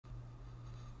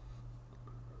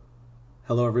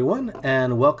Hello everyone,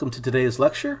 and welcome to today's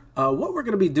lecture. What we're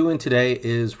going to be doing today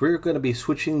is we're going to be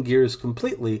switching gears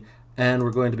completely, and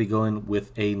we're going to be going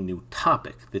with a new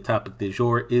topic. The topic du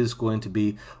jour is going to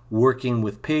be working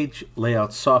with page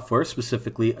layout software,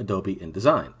 specifically Adobe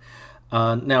InDesign.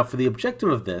 Now, for the objective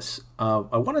of this,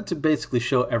 I wanted to basically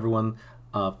show everyone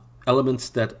elements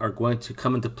that are going to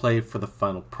come into play for the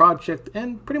final project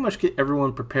and pretty much get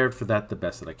everyone prepared for that the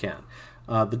best that I can.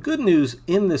 The good news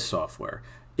in this software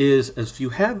is if you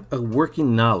have a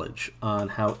working knowledge on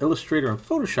how Illustrator and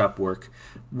Photoshop work,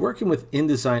 working with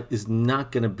InDesign is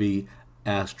not going to be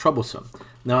as troublesome.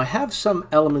 Now, I have some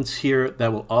elements here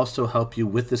that will also help you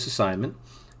with this assignment.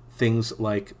 Things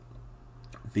like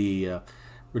the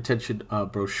retention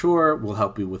brochure will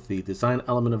help you with the design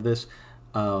element of this.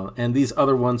 And these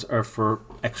other ones are for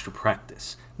extra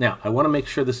practice. Now, I want to make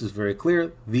sure this is very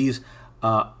clear. These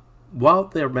while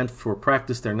they're meant for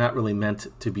practice, they're not really meant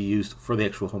to be used for the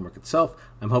actual homework itself.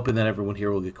 I'm hoping that everyone here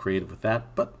will get creative with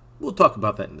that, but we'll talk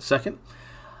about that in a second.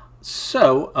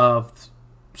 So,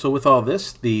 with all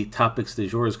this, the topics du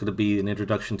jour is going to be an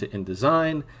introduction to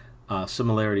InDesign,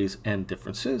 similarities and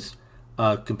differences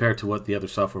compared to what the other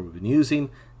software we've been using,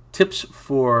 tips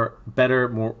for better,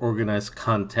 more organized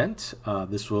content.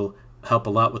 This will help a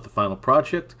lot with the final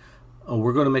project.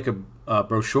 We're going to make a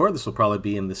brochure. This will probably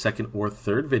be in the second or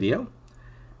third video.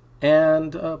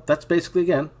 And that's basically,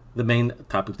 again, the main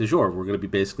topic du jour. We're going to be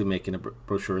basically making a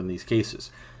brochure in these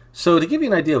cases. So to give you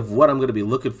an idea of what I'm going to be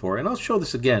looking for, and I'll show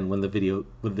this again when the video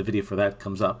for that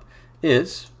comes up,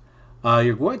 is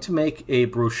you're going to make a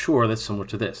brochure that's similar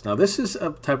to this. Now, this is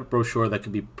a type of brochure that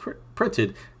can be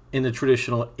printed in a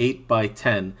traditional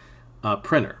 8x10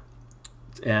 printer.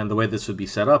 And the way this would be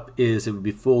set up is it would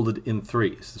be folded in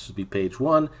threes. This would be page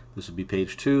 1, this would be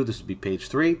page 2, this would be page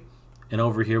 3, and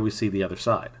over here we see the other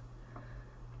side.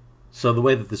 So the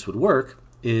way that this would work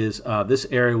is this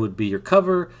area would be your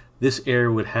cover, this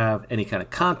area would have any kind of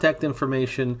contact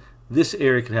information, this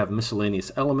area could have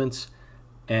miscellaneous elements,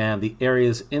 and the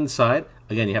areas inside,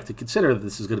 again, you have to consider that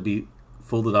this is going to be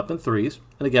folded up in threes,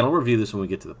 and again, I'll review this when we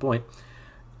get to the point.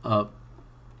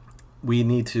 We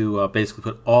need to basically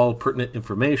put all pertinent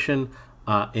information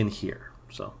in here.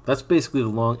 So that's basically the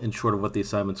long and short of what the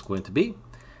assignment's going to be.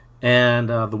 And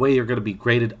the way you're going to be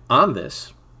graded on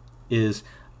this is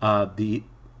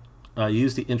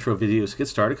use the intro videos to get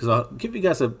started, because I'll give you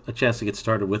guys a chance to get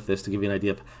started with this to give you an idea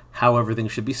of how everything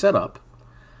should be set up.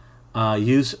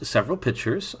 Use several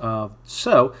pictures.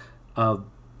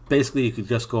 Basically you could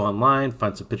just go online,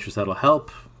 find some pictures that'll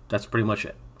help. That's pretty much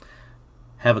it.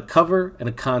 Have a cover and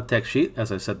a contact sheet,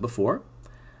 as I said before.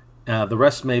 The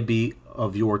rest may be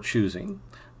of your choosing.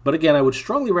 But again, I would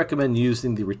strongly recommend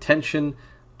using the retention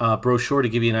brochure to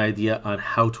give you an idea on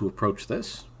how to approach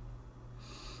this.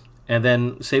 And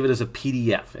then save it as a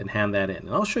PDF and hand that in.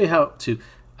 And I'll show you how to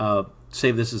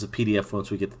save this as a PDF once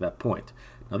we get to that point.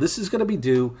 Now, this is going to be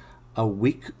due a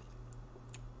week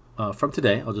from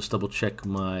today. I'll just double check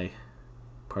my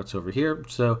parts over here.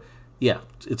 So yeah,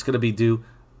 it's going to be due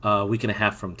a week and a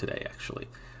half from today, actually.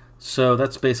 So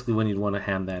that's basically when you'd want to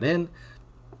hand that in.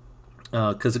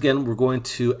 Because again, we're going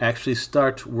to actually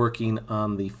start working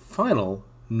on the final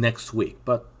next week.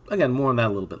 But again, more on that a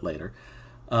little bit later.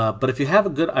 But if you have a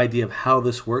good idea of how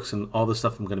this works and all the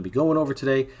stuff I'm going to be going over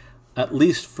today, at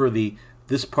least for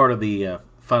this part of the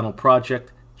final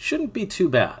project, shouldn't be too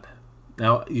bad.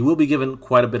 Now, you will be given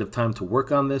quite a bit of time to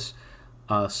work on this.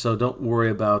 So don't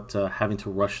worry about having to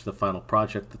rush the final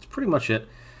project. That's pretty much it.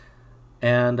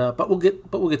 And but we'll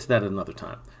get to that at another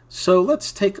time. So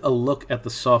let's take a look at the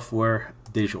software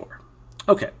du jour.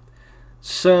 Okay,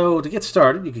 so to get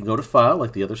started, you can go to File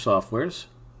like the other softwares,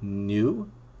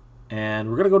 New, and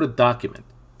we're going to go to Document.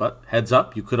 But heads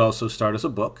up, you could also start as a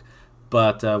book,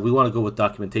 but we want to go with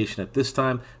documentation at this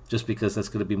time, just because that's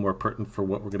going to be more pertinent for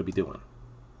what we're going to be doing.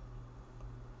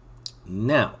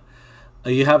 Now,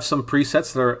 you have some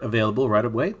presets that are available right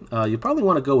away. You probably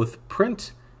want to go with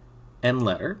Print and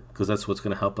Letter, because that's what's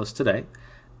going to help us today.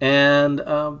 And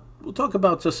we'll talk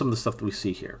about just some of the stuff that we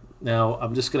see here. Now,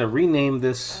 I'm just going to rename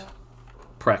this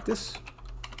Practice.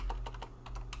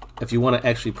 If you want to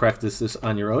actually practice this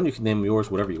on your own, you can name yours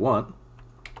whatever you want.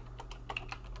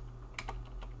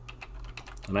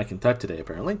 And I can type today,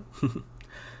 apparently.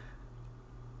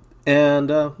 And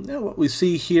now what we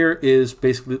see here is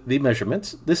basically the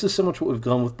measurements. This is similar to what we've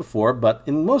gone with before, but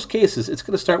in most cases, it's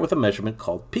going to start with a measurement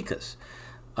called picas.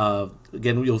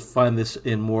 Again, you'll find this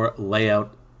in more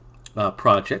layout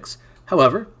projects.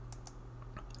 However,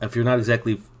 if you're not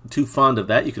exactly too fond of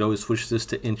that, you could always switch this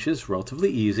to inches, relatively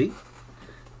easy,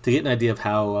 to get an idea of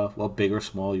how well, big or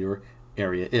small your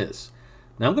area is.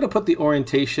 Now I'm going to put the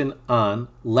orientation on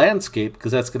landscape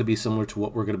because that's going to be similar to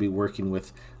what we're going to be working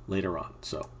with later on.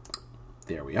 So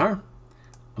there we are.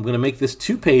 I'm going to make this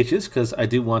 2 pages because I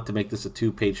do want to make this a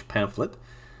 2-page pamphlet.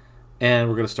 And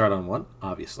we're going to start on one,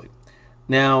 obviously.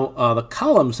 Now, the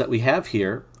columns that we have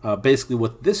here, basically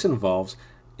what this involves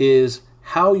is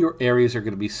how your areas are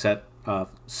going to be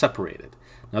separated.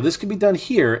 Now, this can be done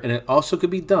here, and it also could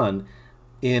be done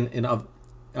in a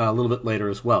little bit later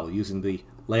as well, using the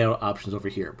layout options over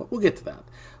here. But we'll get to that.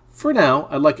 For now,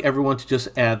 I'd like everyone to just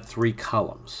add 3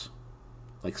 columns,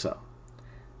 like so.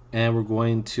 And we're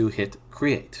going to hit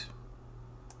Create.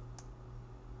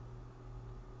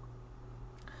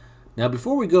 Now,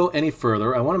 before we go any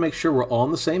further, I want to make sure we're all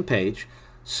on the same page.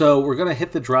 So we're going to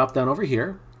hit the drop down over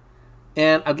here.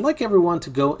 And I'd like everyone to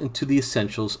go into the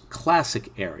Essentials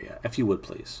Classic area, if you would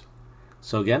please.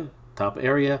 So again, top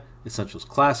area, Essentials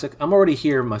Classic. I'm already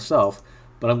here myself,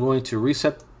 but I'm going to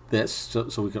reset this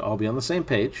so we can all be on the same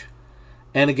page.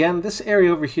 And again, this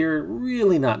area over here,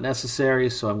 really not necessary,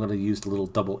 so I'm going to use the little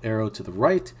double arrow to the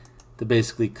right to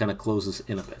basically kind of close this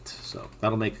in a bit. So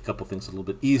that'll make a couple things a little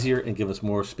bit easier and give us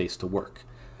more space to work.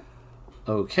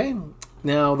 Okay,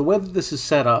 now the way that this is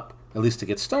set up, at least to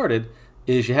get started,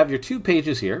 is you have your 2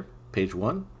 pages here, page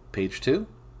 1, page 2.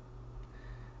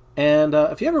 And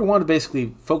if you ever want to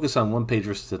basically focus on one page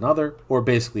versus another, or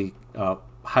basically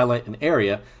highlight an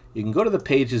area, you can go to the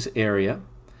Pages area,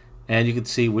 and you can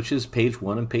see which is page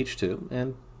 1 and page 2,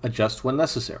 and adjust when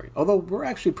necessary. Although we're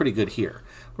actually pretty good here.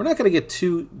 We're not going to get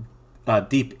too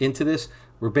deep into this.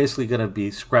 We're basically going to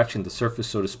be scratching the surface,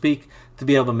 so to speak, to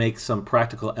be able to make some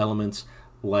practical elements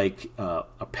like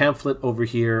a pamphlet over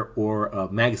here or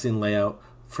a magazine layout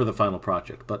for the final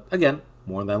project. But again,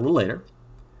 more on that a little later.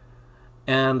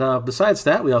 And besides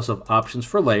that, we also have options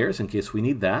for layers in case we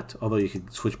need that, although you can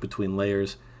switch between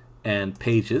layers and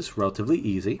pages relatively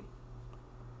easy.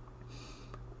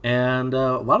 And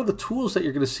a lot of the tools that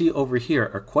you're going to see over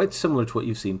here are quite similar to what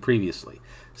you've seen previously.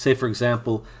 Say, for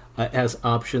example, it has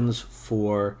options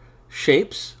for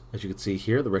shapes, as you can see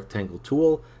here, the rectangle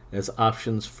tool. It has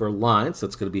options for lines.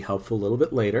 That's going to be helpful a little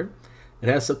bit later. It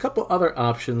has a couple other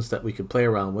options that we can play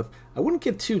around with. I wouldn't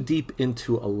get too deep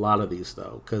into a lot of these,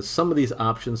 though, because some of these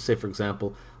options, say, for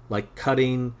example, like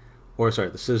cutting, or sorry,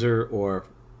 the scissor or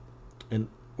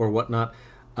whatnot,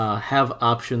 have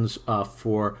options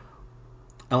for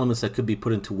elements that could be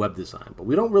put into web design. But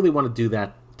we don't really want to do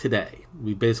that today.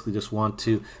 We basically just want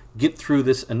to get through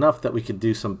this enough that we can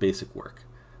do some basic work.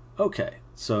 Okay,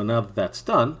 so now that that's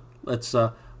done, let's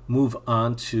move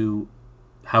on to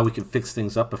how we can fix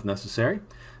things up if necessary.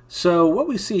 So what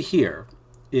we see here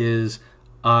is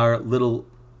our little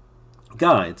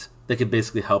guides that can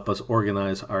basically help us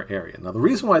organize our area. Now, the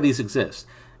reason why these exist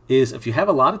is if you have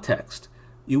a lot of text,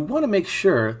 you want to make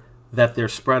sure that they're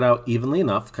spread out evenly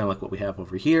enough, kind of like what we have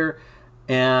over here.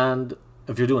 And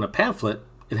if you're doing a pamphlet,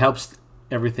 it helps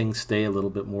everything stay a little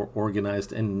bit more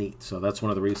organized and neat. So that's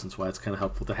one of the reasons why it's kind of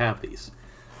helpful to have these.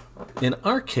 In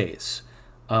our case,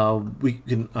 we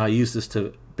can use this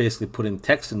to basically put in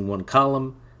text in one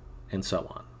column and so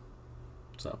on.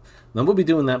 So then we'll be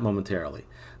doing that momentarily.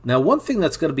 Now, one thing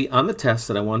that's going to be on the test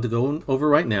that I wanted to go over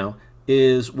right now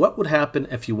is what would happen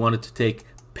if you wanted to take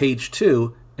page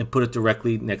 2 and put it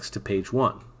directly next to page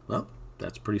 1. Well,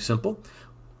 that's pretty simple.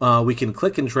 We can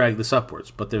click and drag this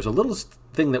upwards, but there's a little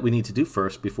thing that we need to do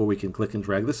first before we can click and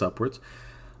drag this upwards.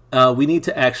 We need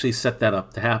to actually set that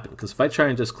up to happen, because if I try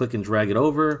and just click and drag it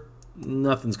over,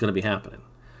 nothing's going to be happening.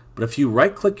 But if you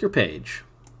right-click your page,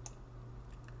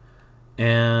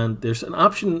 and there's an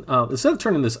option, instead of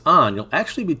turning this on, you'll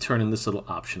actually be turning this little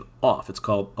option off. It's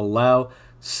called Allow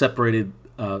Selected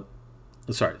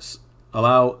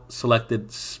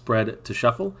Spread to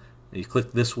Shuffle. And you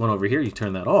click this one over here, you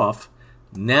turn that off.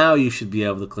 Now you should be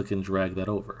able to click and drag that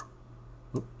over.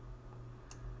 Oop.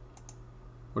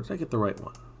 Or did I get the right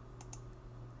one?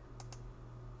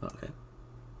 Okay.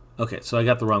 Okay, so I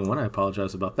got the wrong one. I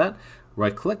apologize about that.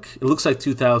 Right click. It looks like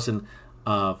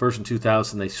version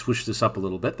 2000, they switched this up a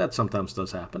little bit. That sometimes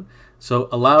does happen. So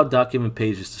allow document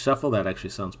pages to shuffle. That actually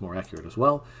sounds more accurate as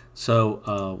well.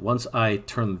 So once I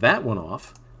turn that one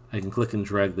off, I can click and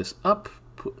drag this up.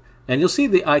 And you'll see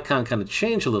the icon kind of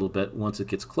change a little bit once it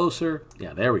gets closer.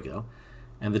 Yeah, there we go.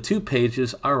 And the 2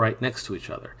 pages are right next to each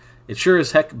other. It sure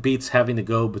as heck beats having to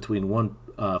go between one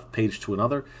page to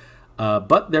another.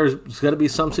 But there's going to be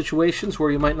some situations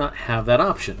where you might not have that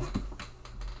option.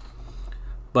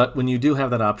 But when you do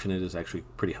have that option, it is actually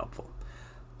pretty helpful.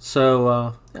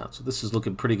 So, yeah, so this is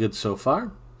looking pretty good so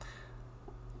far.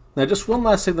 Now, just one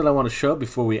last thing that I want to show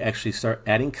before we actually start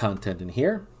adding content in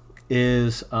here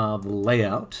is the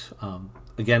layout.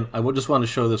 Again, I just want to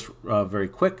show this very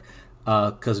quick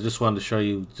because I just wanted to show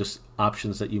you just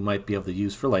options that you might be able to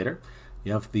use for later.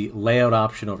 You have the layout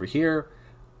option over here.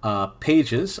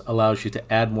 Pages allows you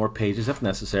to add more pages if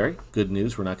necessary. Good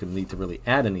news, we're not going to need to really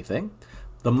add anything.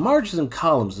 The margins and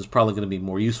columns is probably going to be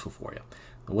more useful for you.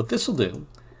 And what this will do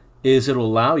is it'll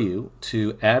allow you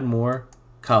to add more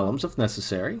columns if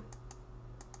necessary.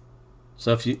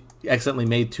 So if you accidentally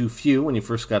made too few when you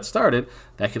first got started,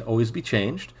 that can always be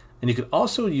changed. And you can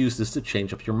also use this to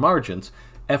change up your margins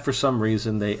if for some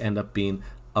reason they end up being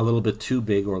a little bit too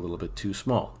big or a little bit too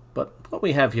small. But what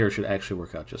we have here should actually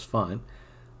work out just fine.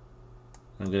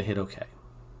 I'm going to hit OK.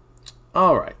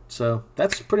 All right, so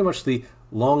that's pretty much the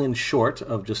long and short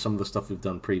of just some of the stuff we've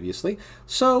done previously.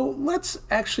 So let's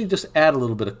actually just add a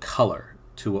little bit of color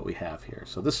to what we have here.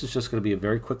 So this is just going to be a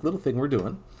very quick little thing we're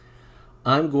doing.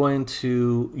 I'm going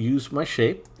to use my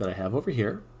shape that I have over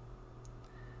here,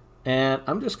 and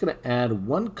I'm just going to add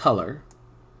one color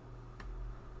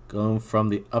going from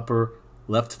the upper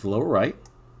left to the lower right.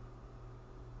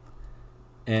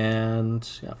 And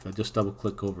yeah, if I just double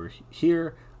click over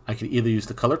here, I can either use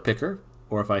the color picker,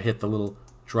 or if I hit the little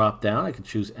drop down, I can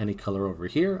choose any color over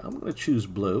here. I'm going to choose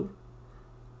blue.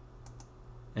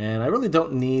 And I really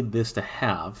don't need this to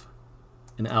have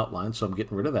an outline, so I'm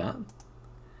getting rid of that.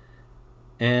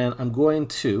 And I'm going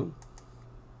to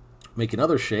make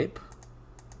another shape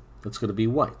that's going to be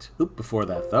white. Oop, before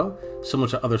that though, similar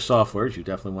to other softwares, you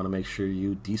definitely want to make sure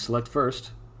you deselect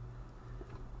first.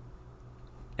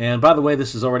 And by the way,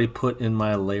 this is already put in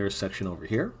my layers section over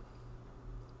here.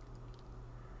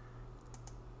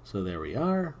 So there we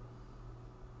are.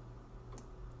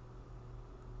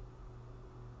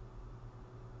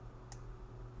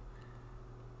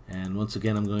 And once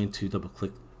again, I'm going to double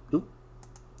click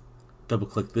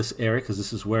this area because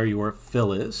this is where your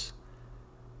fill is.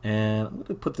 And I'm going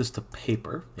to put this to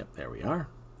paper. Yep, there we are.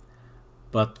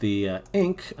 But the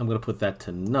ink, I'm going to put that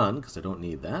to none because I don't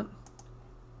need that.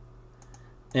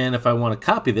 And if I want to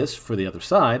copy this for the other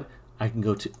side, I can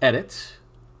go to Edit,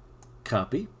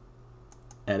 Copy,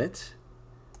 Edit,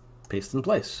 Paste in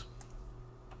place.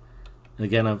 And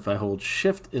again, if I hold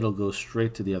Shift, it'll go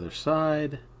straight to the other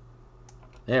side.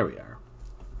 There we are.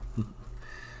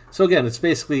 So again, it's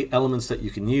basically elements that you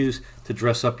can use to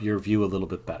dress up your view a little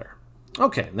bit better.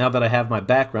 Okay, now that I have my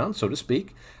background, so to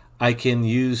speak, I can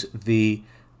use the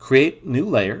Create New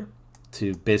Layer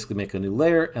to basically make a new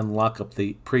layer and lock up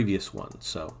the previous one,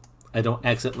 so I don't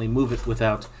accidentally move it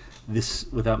without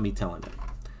me telling it.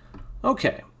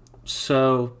 Okay,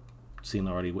 so seeing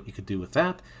already what you could do with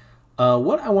that.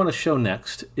 What I want to show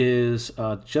next is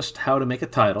just how to make a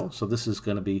title. So this is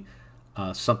going to be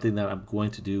something that I'm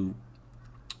going to do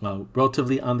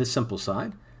relatively on the simple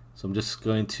side. So I'm just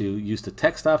going to use the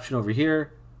text option over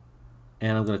here,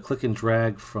 and I'm going to click and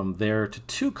drag from there to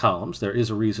 2 columns. There is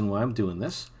a reason why I'm doing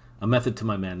this. A method to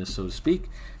my madness, so to speak.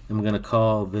 And I'm going to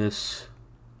call this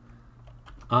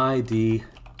ID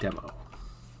Demo.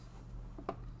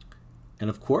 And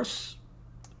of course,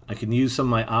 I can use some of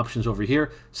my options over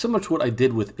here, similar to what I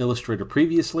did with Illustrator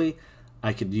previously.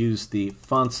 I could use the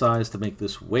font size to make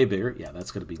this way bigger. Yeah,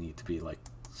 that's going to need to be like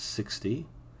 60.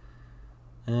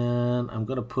 And I'm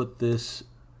going to put this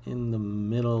in the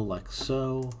middle like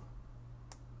so.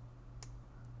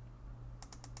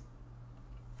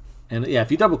 And yeah,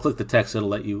 if you double click the text, it'll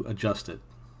let you adjust it.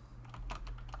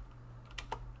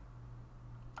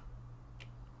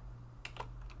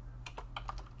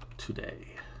 Today.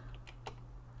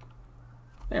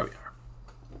 There we are.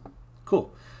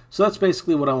 Cool. So that's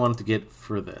basically what I wanted to get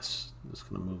for this. I'm just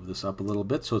going to move this up a little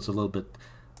bit so it's a little bit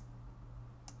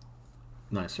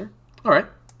nicer. All right.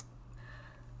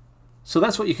 So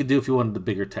that's what you could do if you wanted the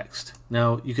bigger text.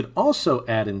 Now, you could also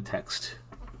add in text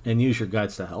and use your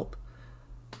guides to help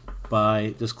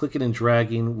by just clicking and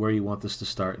dragging where you want this to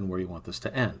start and where you want this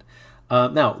to end.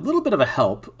 Now, a little bit of a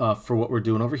help for what we're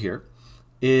doing over here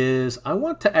is I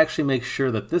want to actually make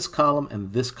sure that this column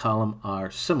and this column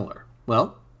are similar.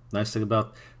 Well, nice thing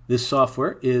about this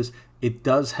software is it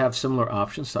does have similar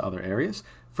options to other areas.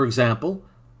 For example,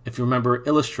 if you remember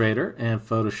Illustrator and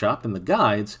Photoshop and the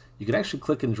guides, you could actually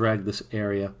click and drag this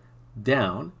area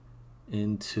down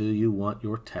until you want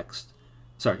your text,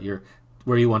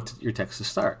 where you want your text to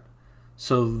start.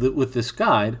 So with this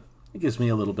guide, it gives me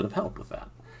a little bit of help with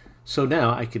that. So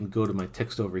now I can go to my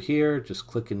text over here, just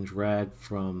click and drag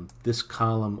from this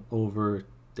column over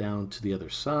down to the other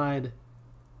side,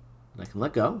 and I can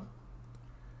let go.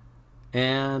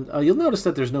 And you'll notice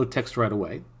that there's no text right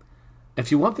away.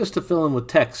 If you want this to fill in with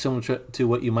text similar to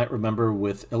what you might remember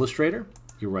with Illustrator,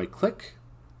 you right click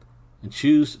and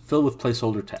choose Fill with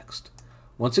Placeholder Text.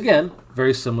 Once again,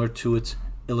 very similar to its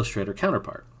Illustrator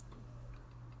counterpart.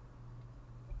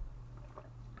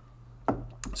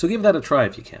 So give that a try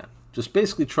if you can. Just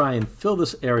basically try and fill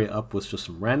this area up with just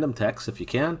some random text if you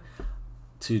can,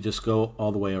 to just go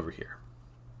all the way over here.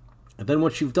 And then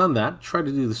once you've done that, try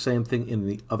to do the same thing in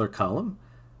the other column.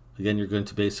 Again, you're going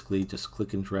to basically just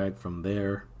click and drag from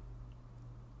there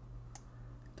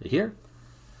to here.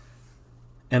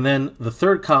 And then the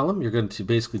third column, you're going to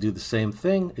basically do the same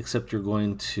thing, except you're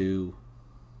going to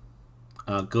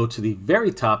go to the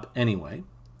very top anyway,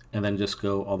 and then just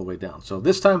go all the way down. So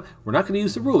this time, we're not going to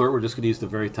use the ruler, we're just going to use the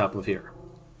very top of here.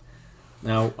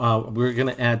 Now, we're going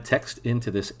to add text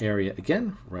into this area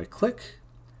again. Right-click,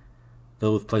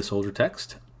 fill with placeholder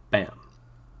text, bam.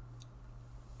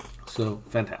 So,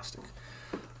 fantastic.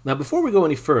 Now, before we go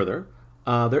any further,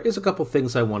 there is a couple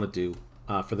things I want to do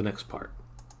for the next part.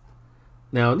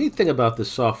 Now, a neat thing about this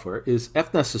software is,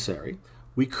 if necessary,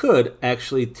 we could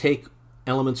actually take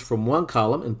elements from one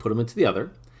column and put them into the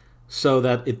other, so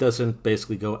that it doesn't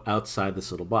basically go outside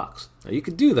this little box. Now, you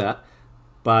could do that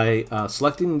by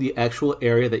selecting the actual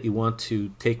area that you want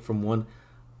to take from one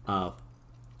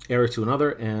area to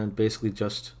another, and basically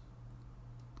just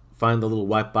find the little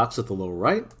white box at the lower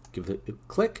right, give it a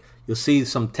click. You'll see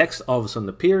some text all of a sudden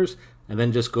appears, and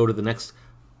then just go to the next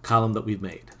column that we've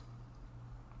made.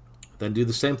 Then do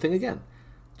the same thing again.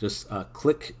 Just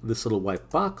click this little white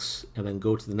box and then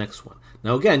go to the next one.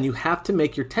 Now again, you have to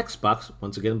make your text box,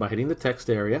 once again by hitting the text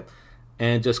area,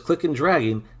 and just click and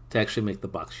dragging to actually make the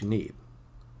box you need.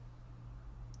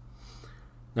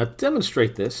 Now to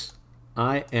demonstrate this,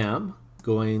 I am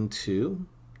going to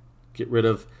get rid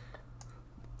of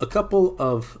a couple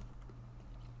of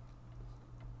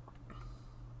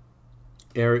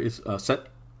areas, set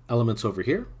elements over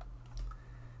here.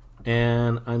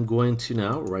 And I'm going to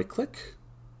now right-click,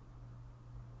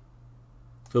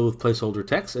 fill with placeholder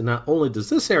text, and not only does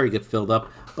this area get filled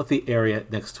up, but the area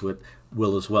next to it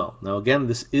will as well. Now again,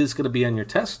 this is going to be on your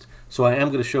test, so I am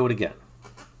going to show it again.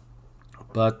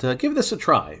 But give this a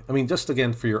try. I mean, just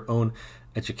again for your own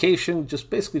education, just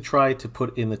basically try to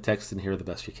put in the text in here the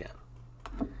best you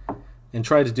can. And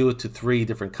try to do it to 3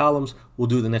 different columns. We'll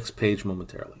do the next page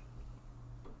momentarily.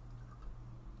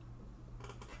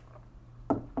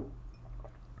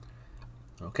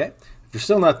 Okay, if you're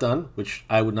still not done, which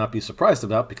I would not be surprised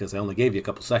about because I only gave you a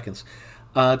couple seconds,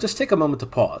 just take a moment to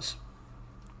pause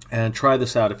and try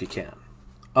this out if you can.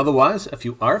 Otherwise, if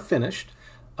you are finished,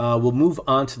 we'll move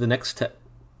on to the next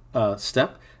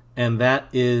step, and that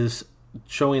is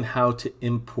showing how to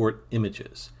import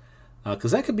images,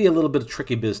 because that could be a little bit of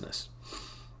tricky business.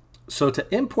 So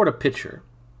to import a picture,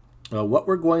 what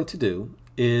we're going to do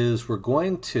is we're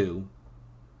going to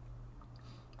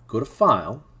go to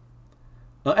File.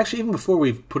 Actually, even before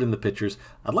we put in the pictures,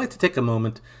 I'd like to take a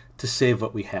moment to save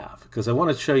what we have, because I want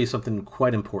to show you something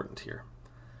quite important here.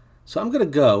 So I'm going to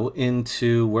go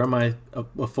into where my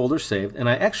folder's saved, and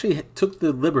I actually took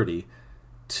the liberty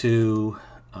to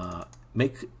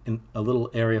make a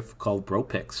little area called Bro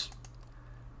Pics.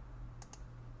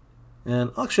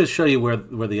 And I'll actually show you where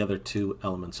the other 2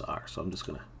 elements are. So I'm just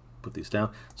going to put these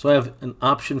down. So I have an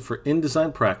option for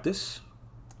InDesign Practice,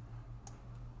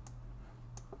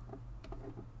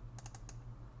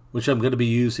 which I'm going to be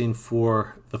using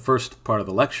for the first part of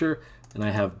the lecture, and I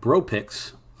have Bro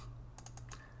Pics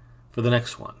for the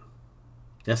next one.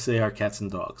 Yes, they are cats and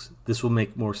dogs. This will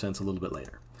make more sense a little bit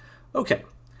later. Okay,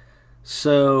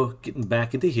 so getting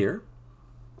back into here,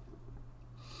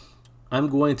 I'm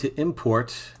going to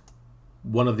import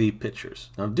one of the pictures.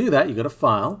 Now to do that, you go to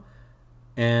File,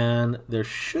 and there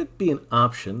should be an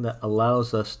option that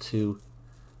allows us to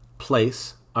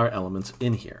place our elements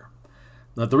in here.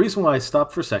 Now the reason why I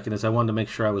stopped for a second is I wanted to make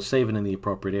sure I was saving in the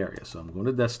appropriate area. So I'm going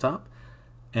to Desktop,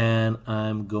 and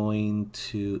I'm going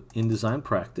to InDesign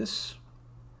Practice,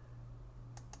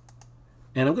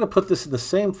 and I'm going to put this in the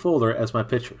same folder as my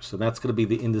pictures. So that's going to be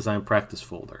the InDesign Practice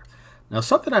folder. Now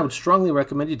something I would strongly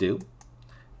recommend you do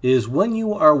is when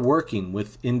you are working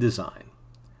with InDesign,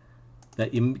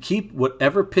 that you keep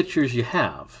whatever pictures you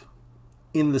have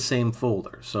in the same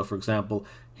folder. So for example,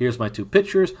 here's my 2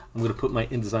 pictures. I'm going to put my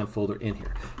InDesign folder in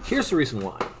here. Here's the reason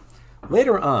why.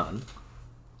 Later on,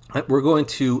 we're going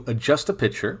to adjust a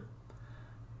picture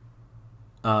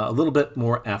a little bit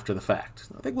more after the fact.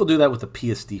 I think we'll do that with a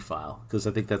PSD file, because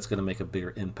I think that's going to make a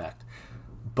bigger impact.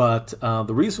 But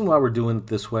the reason why we're doing it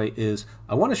this way is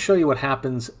I want to show you what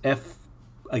happens if,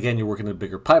 again, you're working in a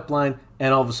bigger pipeline,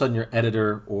 and all of a sudden your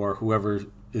editor or whoever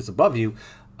is above you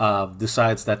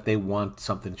decides that they want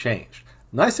something changed.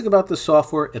 Nice thing about this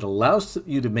software, it allows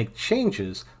you to make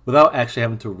changes without actually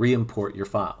having to re-import your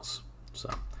files. So,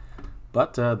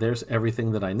 but there's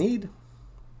everything that I need.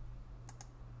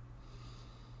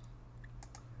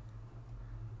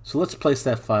 So let's place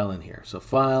that file in here. So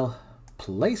File,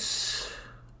 Place,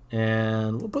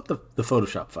 and we'll put the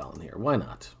Photoshop file in here. Why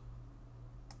not?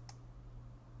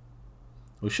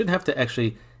 We shouldn't have to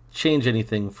actually change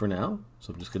anything for now.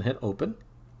 So I'm just going to hit Open.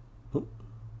 Oop.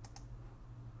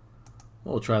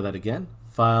 We'll try that again.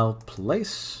 File,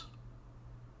 Place.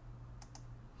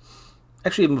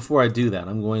 Actually, even before I do that,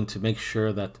 I'm going to make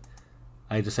sure that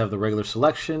I just have the regular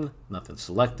selection, nothing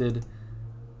selected.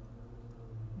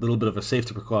 A little bit of a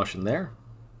safety precaution there.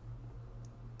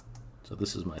 So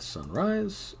this is my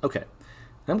sunrise. Okay,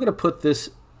 I'm going to put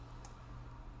this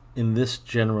in this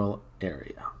general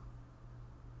area.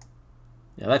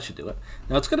 Yeah, that should do it.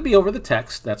 Now it's going to be over the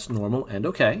text. That's normal and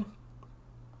okay.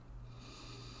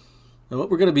 And what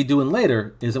we're going to be doing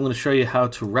later is I'm going to show you how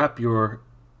to wrap your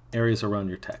areas around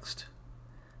your text.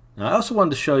 Now, I also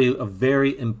wanted to show you a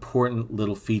very important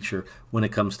little feature when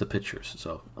it comes to pictures.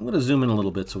 So I'm going to zoom in a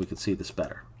little bit so we can see this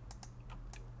better.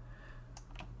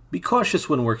 Be cautious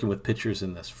when working with pictures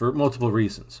in this for multiple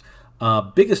reasons.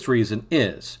 Biggest reason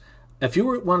is if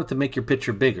you wanted to make your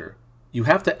picture bigger, you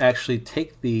have to actually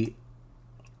take the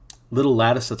little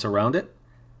lattice that's around it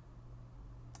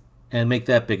and make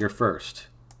that bigger first.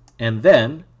 And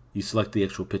then you select the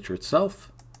actual picture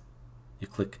itself. You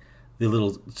click the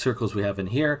little circles we have in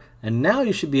here, and now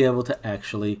you should be able to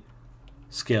actually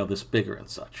scale this bigger and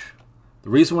such. The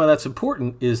reason why that's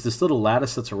important is this little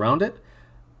lattice that's around it.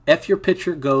 If your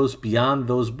picture goes beyond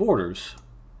those borders,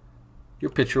 your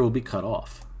picture will be cut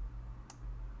off,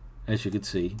 as you can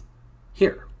see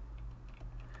here.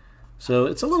 So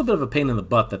it's a little bit of a pain in the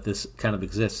butt that this kind of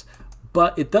exists,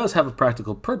 but it does have a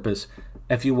practical purpose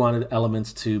if you wanted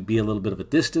elements to be a little bit of a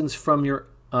distance from your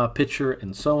picture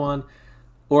and so on.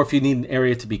 Or if you need an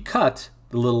area to be cut,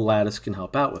 the little lattice can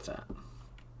help out with that.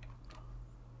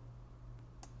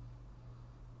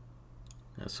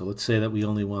 So let's say that we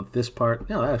only want this part.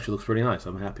 Yeah, that actually looks pretty nice.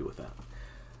 I'm happy with that.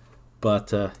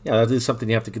 But yeah, that is something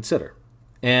you have to consider.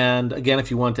 And again,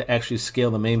 if you want to actually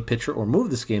scale the main picture or move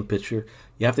this main picture,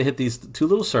 you have to hit these two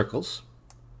little circles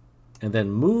and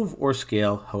then move or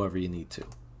scale however you need to.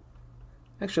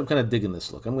 Actually, I'm kind of digging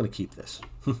this look. I'm going to keep this.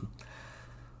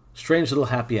 Strange little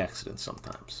happy accidents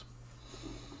sometimes.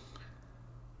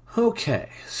 Okay,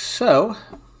 so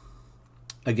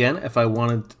again, if I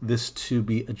wanted this to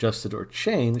be adjusted or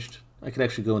changed, I could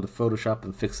actually go into Photoshop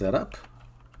and fix that up.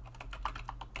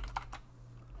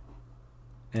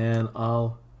 And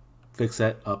I'll fix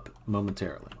that up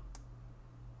momentarily.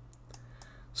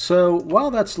 So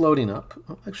while that's loading up,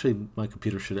 actually my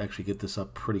computer should actually get this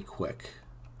up pretty quick.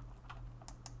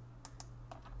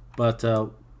 But,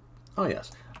 oh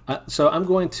yes. So I'm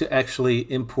going to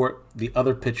actually import the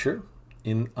other picture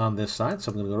in on this side.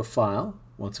 So I'm going to go to File,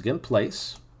 once again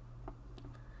Place.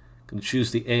 I'm going to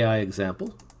choose the AI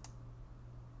example.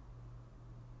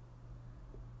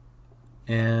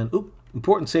 And,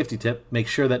 important safety tip, make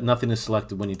sure that nothing is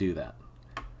selected when you do that.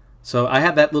 So I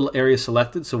had that little area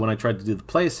selected, so when I tried to do the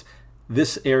place,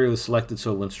 this area was selected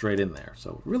so it went straight in there.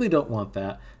 So really don't want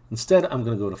that. Instead, I'm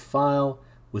going to go to File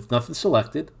with nothing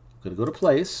selected. I'm going to go to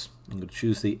Place. I'm going to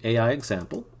choose the AI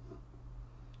example.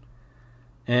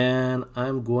 And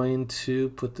I'm going to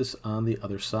put this on the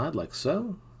other side like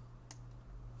so.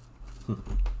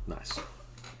 Nice.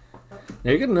 Now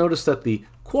you're going to notice that the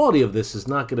quality of this is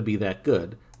not going to be that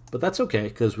good, but that's okay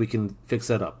because we can fix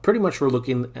that up. Pretty much we're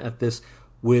looking at this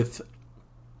with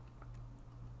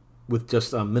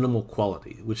just minimal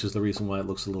quality, which is the reason why it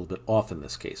looks a little bit off in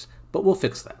this case. But we'll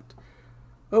fix that.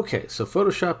 Okay, so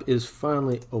Photoshop is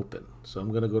finally open. So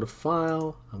I'm going to go to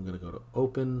File, I'm going to go to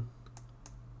Open,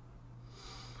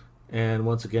 and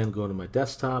once again go to my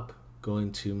desktop,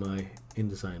 going to my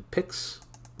InDesign Pics,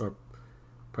 or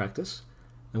Practice.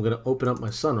 I'm going to open up my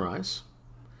sunrise.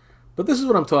 But this is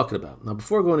what I'm talking about. Now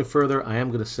before I go any further, I am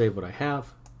going to save what I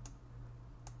have.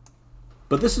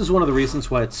 But this is one of the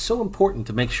reasons why it's so important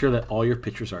to make sure that all your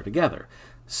pictures are together.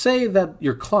 Say that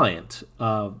your client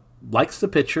likes the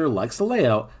picture, likes the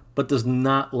layout, but does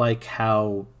not like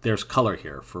how there's color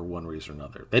here for one reason or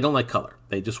another. They don't like color.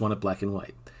 They just want it black and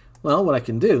white. Well, what I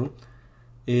can do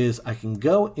is I can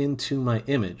go into my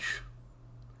image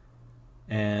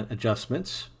and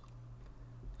adjustments.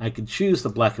 I can choose the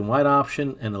black and white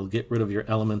option and it'll get rid of your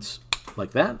elements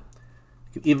like that.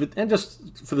 And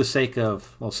just for the sake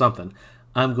of, well, something,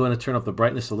 I'm going to turn up the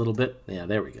brightness a little bit. Yeah,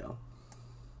 there we go.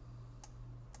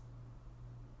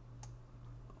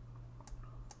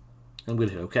 I'm going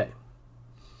to hit OK.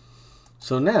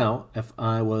 So now, if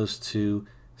I was to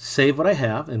save what I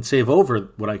have and save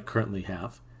over what I currently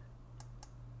have,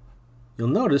 you'll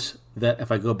notice that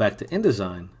if I go back to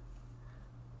InDesign,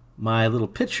 my little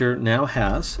picture now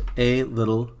has a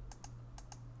little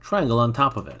triangle on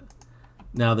top of it.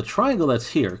 Now the triangle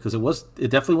that's here, because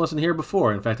it definitely wasn't here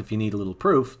before. In fact, if you need a little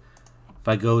proof, if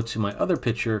I go to my other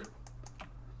picture,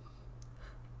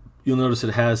 you'll notice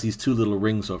it has these two little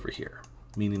rings over here,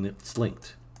 meaning it's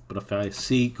linked. But if I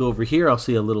go over here, I'll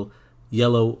see a little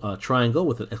yellow triangle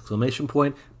with an exclamation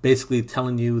point, basically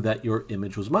telling you that your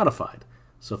image was modified.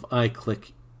 So if I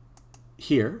click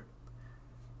here,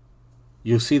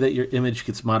 you'll see that your image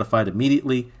gets modified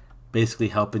immediately, basically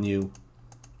helping you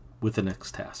with the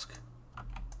next task.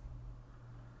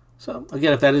 So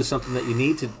again, if that is something that you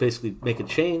need to basically make a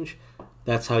change,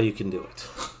 that's how you can do it.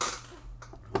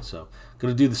 So I'm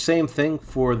going to do the same thing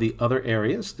for the other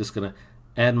areas. Just going to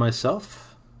add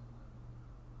myself.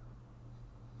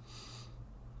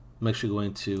 I'm actually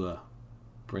going to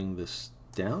bring this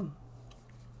down.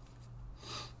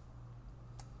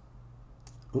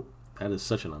 Oh, that is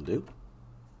such an undo.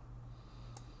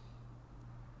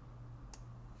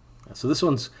 So this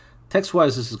one's,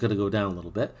 text-wise, this is going to go down a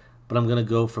little bit, but I'm going to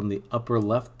go from the upper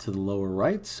left to the lower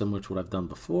right, similar to what I've done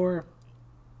before.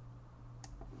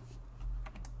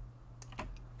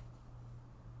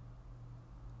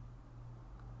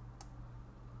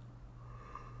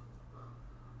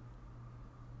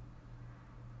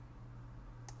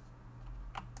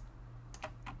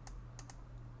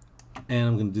 And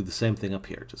I'm going to do the same thing up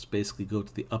here. Just basically go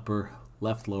to the upper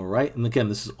left, lower right. And again,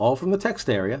 this is all from the text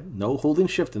area. No holding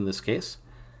shift in this case.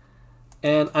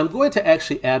 And I'm going to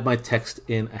actually add my text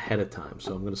in ahead of time.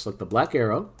 So I'm going to select the black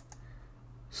arrow,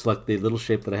 select the little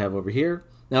shape that I have over here.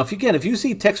 Now, if you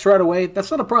see text right away,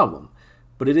 that's not a problem.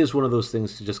 But it is one of those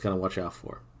things to just kind of watch out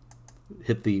for.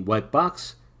 Hit the white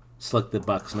box, select the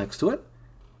box next to it,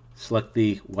 select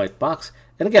the white box.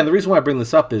 And again, the reason why I bring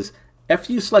this up is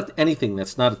after you select anything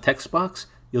that's not a text box,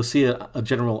 you'll see a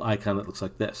general icon that looks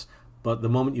like this. But the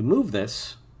moment you move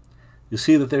this, you'll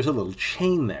see that there's a little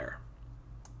chain there.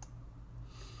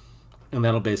 And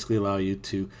that'll basically allow you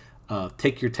to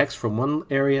take your text from one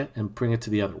area and bring it to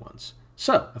the other ones.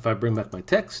 So if I bring back my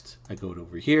text, I go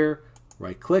over here,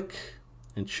 right click,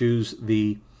 and choose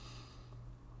the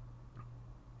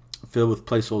fill with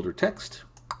placeholder text.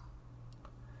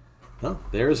 Well,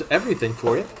 there's everything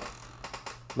for you.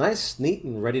 Nice, neat,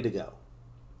 and ready to go.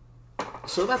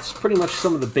 So that's pretty much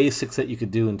some of the basics that you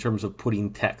could do in terms of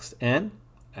putting text. And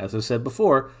as I said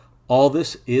before, all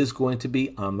this is going to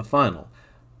be on the final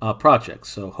project.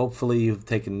 So hopefully you've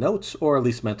taken notes, or at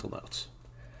least mental notes.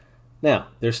 Now,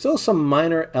 there's still some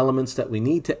minor elements that we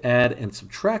need to add and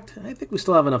subtract. I think we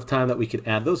still have enough time that we could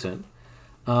add those in.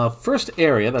 First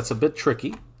area that's a bit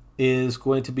tricky is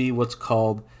going to be what's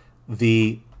called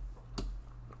the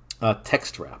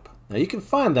text wrap. Now you can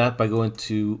find that by going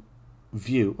to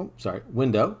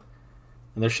Window,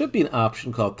 and there should be an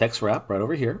option called Text Wrap right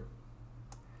over here.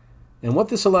 And what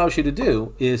this allows you to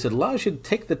do is it allows you to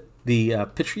take the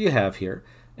picture you have here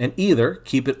and either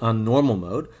keep it on normal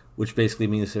mode, which basically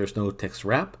means there's no text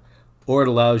wrap, or it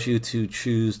allows you to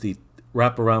choose the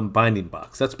wraparound binding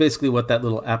box. That's basically what that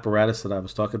little apparatus that I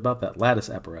was talking about, that lattice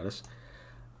apparatus,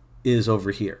 is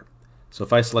over here. So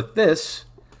if I select this,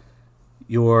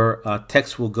 your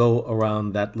text will go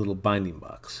around that little binding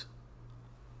box.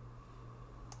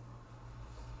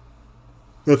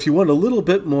 Now, if you want a little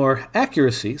bit more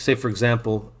accuracy, say for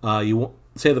example,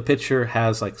 say the picture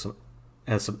has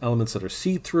some elements that are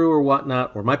see-through or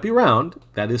whatnot, or might be round.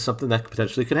 That is something that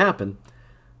potentially could happen.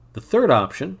 The third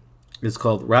option is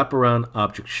called Wraparound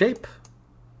Object Shape,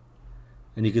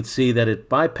 and you can see that it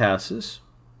bypasses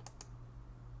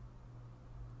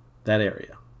that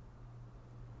area.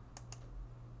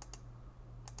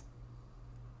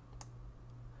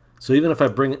 So even if I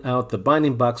bring out the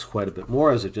binding box quite a bit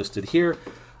more, as I just did here,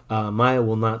 InDesign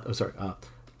will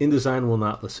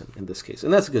not listen in this case,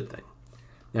 and that's a good thing.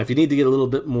 Now, if you need to get a little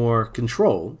bit more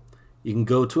control, you can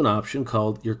go to an option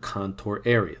called your contour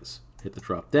areas. Hit the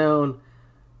drop down,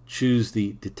 choose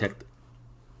the detect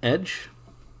edge,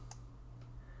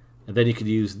 and then you could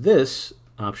use this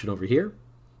option over here.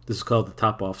 This is called the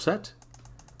top offset,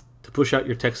 to push out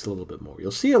your text a little bit more. You'll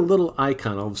see a little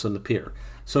icon all of a sudden appear.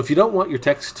 So if you don't want your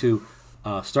text to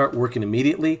start working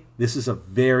immediately, this is a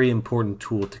very important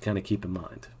tool to kind of keep in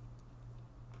mind.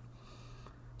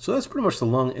 So that's pretty much the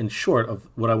long and short of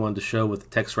what I wanted to show with the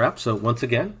text wrap. So once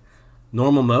again,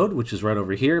 normal mode, which is right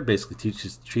over here, basically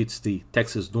treats the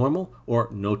text as normal or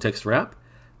no text wrap.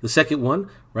 The second one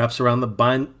wraps around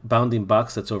the bounding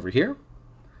box that's over here.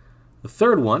 The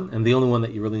third one, and the only one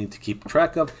that you really need to keep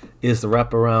track of, is the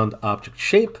wraparound object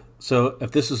shape. So if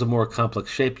this is a more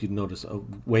complex shape, you'd notice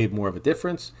way more of a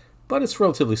difference, but it's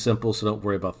relatively simple, so don't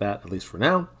worry about that, at least for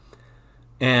now.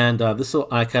 And this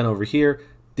little icon over here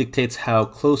dictates how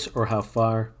close or how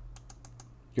far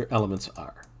your elements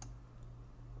are.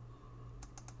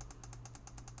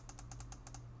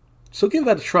 So give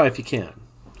that a try if you can,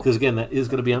 because again, that is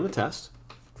going to be on the test.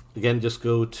 Again, just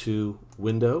go to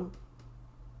Window,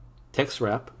 Text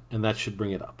Wrap, and that should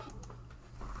bring it up.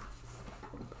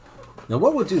 Now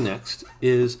what we'll do next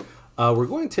is we're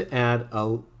going to add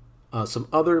some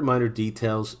other minor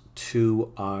details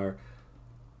to our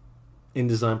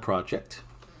InDesign project.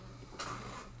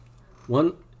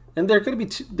 One, and they're going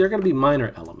to be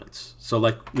minor elements. So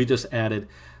like we just added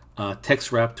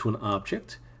text wrap to an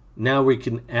object. Now we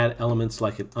can add elements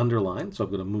like an underline. So I'm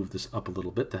going to move this up a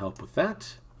little bit to help with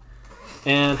that.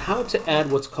 And how to add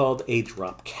what's called a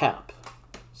drop cap.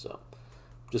 So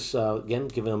just again,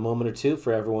 give it a moment or two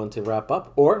for everyone to wrap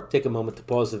up, or take a moment to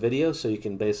pause the video so you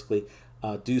can basically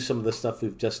do some of the stuff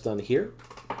we've just done here.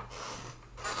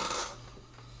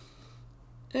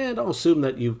 And I'll assume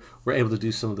that you were able to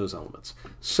do some of those elements.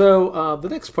 So the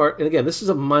next part, and again, this is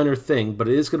a minor thing, but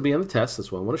it is going to be on the test.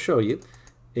 That's what I want to show you,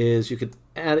 is you could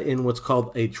add in what's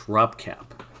called a drop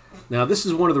cap. Now, this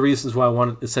is one of the reasons why I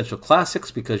wanted Essential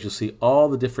Classics, because you'll see all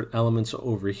the different elements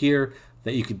over here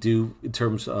that you could do in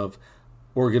terms of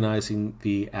organizing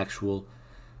the actual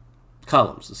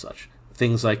columns and such.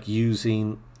 Things like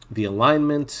using the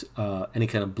alignment, any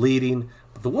kind of bleeding.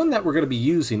 But the one that we're going to be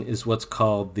using is what's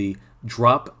called the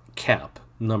drop cap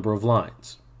number of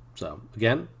lines. So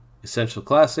again, Essential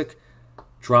Classic,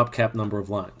 drop cap number of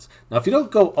lines. Now if you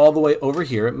don't go all the way over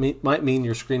here, it might mean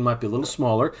your screen might be a little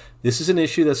smaller. This is an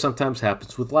issue that sometimes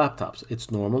happens with laptops. It's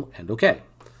normal and okay.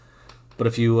 But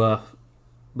if you,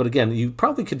 but again, you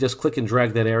probably could just click and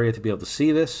drag that area to be able to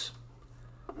see this.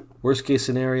 Worst case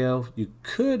scenario, you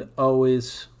could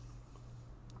always,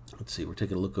 let's see, we're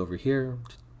taking a look over here.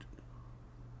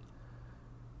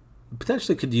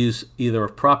 Potentially could use either a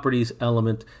properties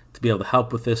element to be able to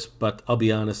help with this, but I'll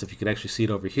be honest, if you could actually see it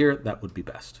over here, that would be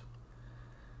best.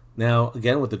 Now,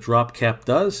 again, what the drop cap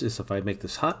does is if I make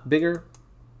this bigger,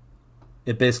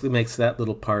 it basically makes that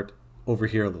little part over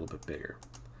here a little bit bigger.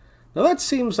 Now that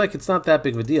seems like it's not that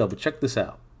big of a deal, but check this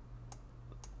out.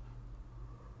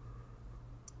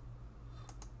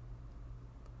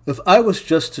 If I was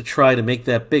just to try to make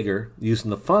that bigger using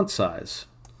the font size,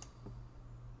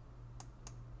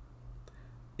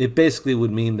 it basically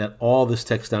would mean that all this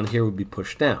text down here would be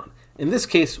pushed down. In this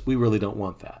case, we really don't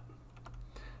want that.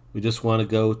 We just want to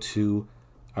go to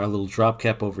our little drop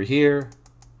cap over here,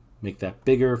 make that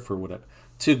bigger for whatever,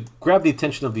 to grab the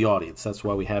attention of the audience. That's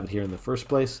why we have it here in the first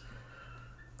place.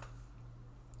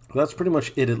 That's pretty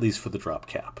much it, at least for the drop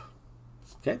cap.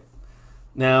 Okay.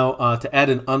 Now, to add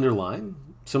an underline,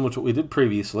 similar to what we did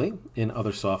previously in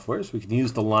other softwares, we can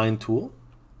use the line tool.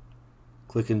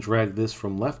 Click and drag this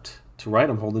from left to right.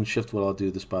 I'm holding shift while I'll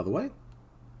do this, by the way.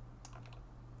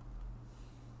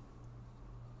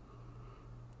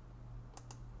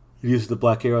 Use the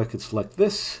black arrow, I could select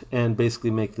this and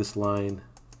basically make this line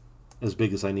as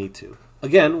big as I need to.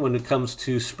 Again, when it comes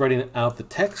to spreading out the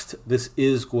text, this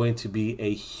is going to be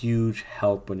a huge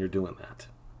help when you're doing that.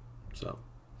 So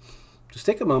just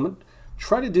take a moment,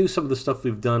 try to do some of the stuff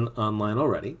we've done online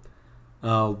already.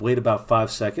 Wait about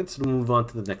 5 seconds and move on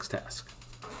to the next task.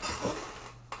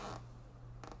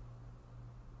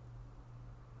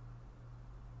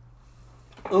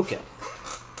 Okay,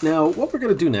 now what we're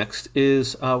going to do next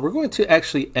is we're going to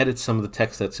actually edit some of the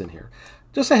text that's in here.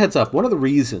 Just a heads up, one of the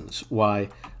reasons why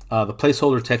the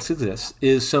placeholder text exists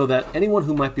is so that anyone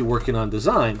who might be working on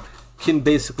design can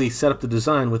basically set up the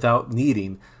design without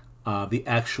needing the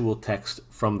actual text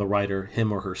from the writer,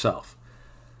 him or herself.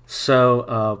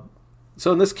 So,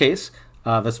 so in this case,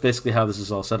 that's basically how this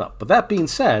is all set up. But that being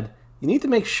said, you need to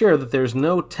make sure that there's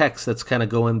no text that's kind of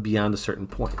going beyond a certain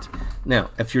point.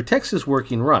 Now, if your text is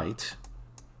working right,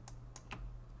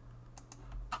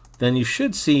 then you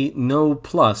should see no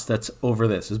plus that's over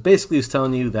this. It's basically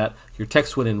telling you that your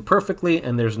text went in perfectly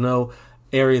and there's no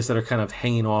areas that are kind of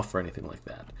hanging off or anything like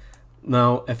that.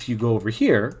 Now, if you go over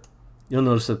here, you'll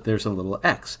notice that there's a little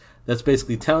X. That's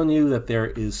basically telling you that there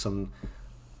is some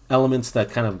elements that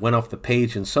kind of went off the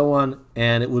page and so on,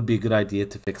 and it would be a good idea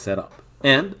to fix that up.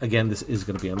 And again, this is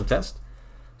going to be on the test.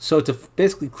 So to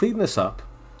basically clean this up,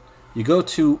 you go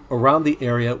to around the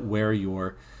area where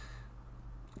your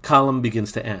column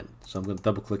begins to end. So I'm going to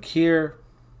double click here.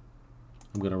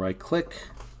 I'm going to right click,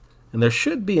 and there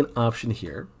should be an option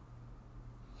here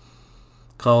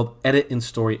called Edit in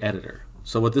Story Editor.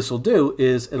 So what this will do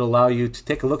is it'll allow you to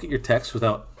take a look at your text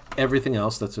without everything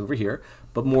else that's over here.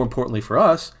 But more importantly for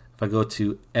us, if I go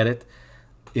to Edit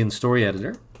in Story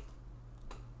Editor,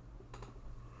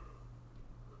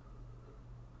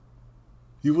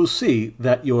 you will see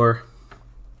that your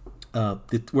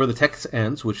where the text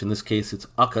ends, which in this case it's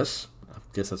uckus, I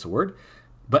guess that's a word,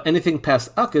 but anything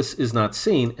past uckus is not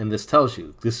seen, and this tells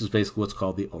you. This is basically what's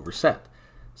called the overset.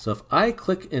 So if I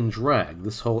click and drag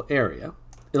this whole area,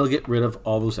 it'll get rid of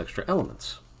all those extra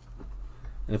elements.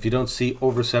 And if you don't see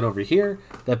overset over here,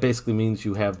 that basically means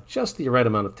you have just the right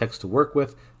amount of text to work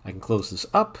with. I can close this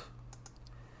up.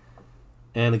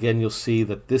 And again, you'll see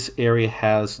that this area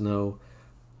has no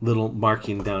little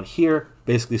marking down here,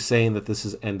 basically saying that this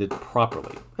is ended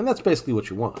properly. And that's basically what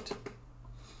you want.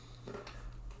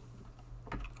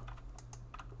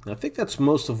 I think that's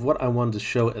most of what I wanted to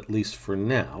show, at least for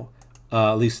now,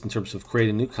 at least in terms of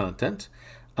creating new content.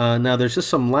 Now there's just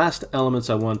some last elements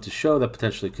I wanted to show that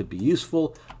potentially could be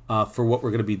useful for what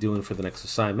we're going to be doing for the next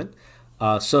assignment.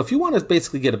 So if you want to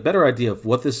basically get a better idea of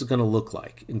what this is going to look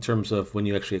like in terms of when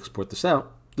you actually export this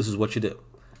out, this is what you do.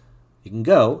 You can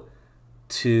go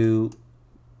to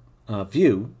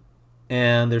View,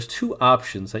 and there's two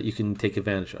options that you can take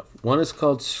advantage of. One is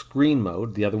called Screen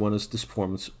Mode, the other one is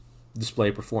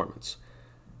Display Performance.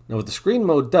 Now what the Screen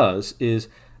Mode does is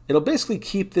it'll basically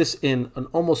keep this in an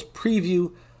almost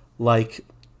preview-like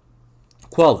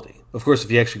quality. Of course,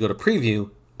 if you actually go to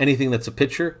Preview, anything that's a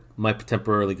picture might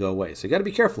temporarily go away. So you got to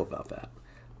be careful about that.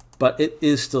 But it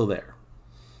is still there.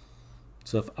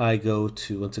 So if I go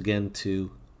to, once again,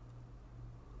 to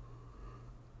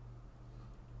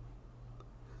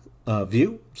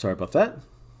View, sorry about that.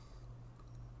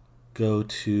 Go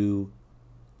to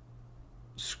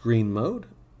Screen Mode,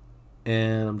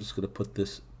 and I'm just going to put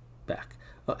this back.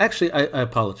 Actually, I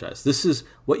apologize. This is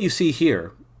what you see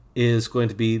here is going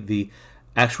to be the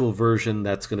actual version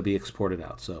that's going to be exported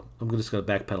out. So I'm just going to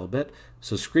backpedal a bit.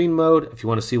 So Screen Mode, if you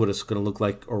want to see what it's going to look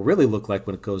like or really look like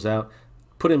when it goes out,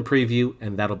 put in Preview,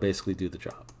 and that'll basically do the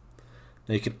job.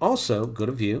 Now you can also go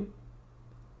to View,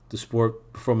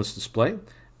 Performance Display,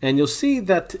 and you'll see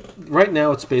that right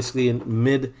now it's basically in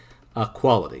mid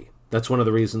quality. That's one of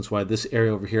the reasons why this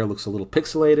area over here looks a little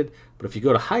pixelated. But if you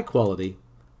go to high quality,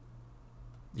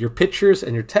 your pictures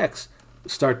and your text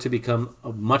start to become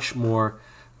a much more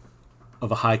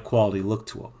of a high quality look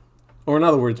to them. Or in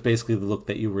other words, basically the look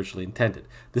that you originally intended.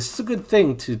 This is a good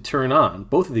thing to turn on.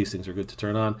 Both of these things are good to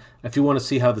turn on if you want to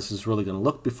see how this is really going to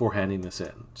look before handing this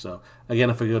in. So again,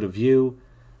 if I go to View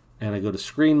and I go to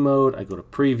Screen Mode, I go to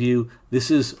Preview, this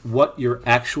is what your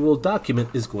actual document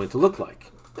is going to look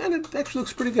like. And it actually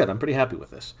looks pretty good. I'm pretty happy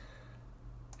with this.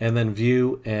 And then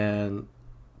View and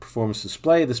Performance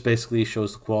Display, this basically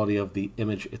shows the quality of the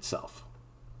image itself.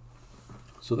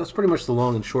 So that's pretty much the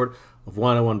long and short of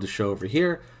what I wanted to show over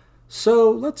here.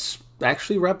 So let's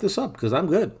actually wrap this up because I'm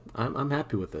good. I'm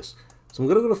happy with this. So I'm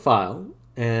going to go to File,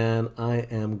 and I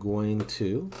am going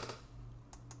to,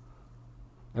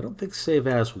 I don't think Save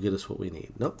As will get us what we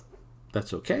need. Nope,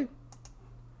 that's okay.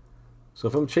 So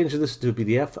if I'm changing this to a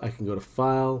PDF, I can go to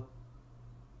File,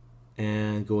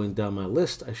 and going down my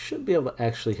list, I should be able to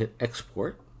actually hit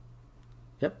Export.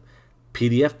 Yep,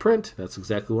 PDF Print, that's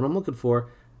exactly what I'm looking for.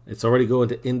 It's already going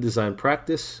to InDesign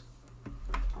Practice.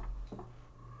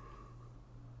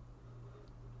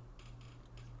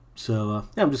 So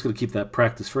yeah, I'm just going to keep that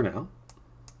practice for now.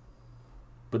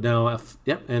 But now,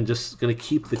 yep, and just going to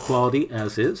keep the quality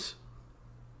as is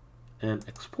and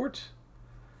export.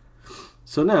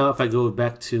 So now if I go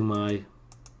back to my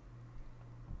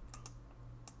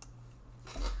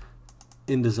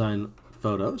InDesign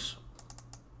photos,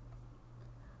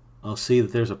 I'll see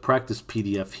that there's a practice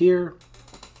PDF here.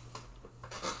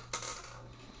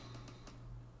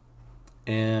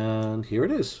 And here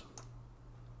it is.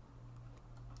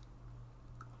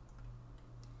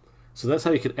 So that's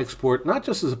how you can export, not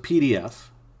just as a PDF,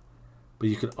 but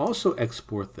you can also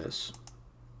export this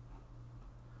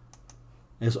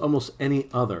as almost any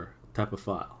other type of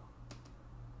file.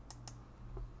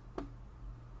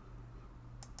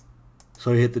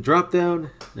 So you hit the drop down,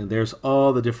 and there's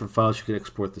all the different files you can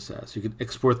export this as. You can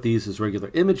export these as regular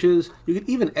images. You can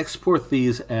even export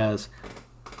these as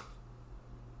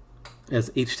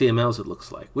HTMLs, it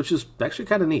looks like, which is actually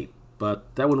kind of neat, but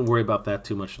I wouldn't worry about that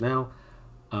too much now.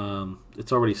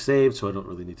 It's already saved, so I don't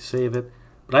really need to save it.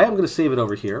 But I am going to save it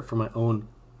over here for my own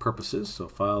purposes. So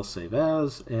File, Save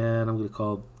As, and I'm going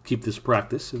to keep this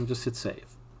practice and just hit Save.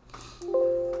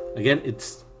 Again,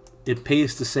 it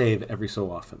pays to save every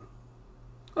so often.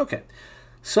 Okay,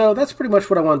 so that's pretty much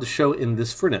what I wanted to show in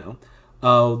this for now.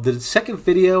 The second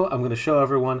video, I'm going to show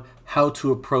everyone how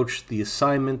to approach the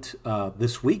assignment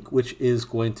this week, which is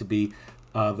going to be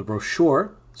the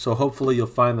brochure. So hopefully you'll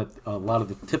find that a lot of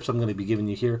the tips I'm going to be giving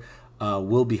you here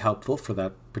will be helpful for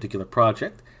that particular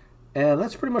project. And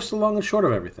that's pretty much the long and short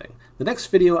of everything. The next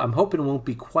video I'm hoping won't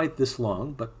be quite this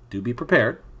long, but do be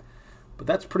prepared. But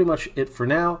that's pretty much it for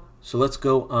now. So let's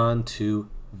go on to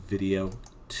video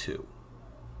 2.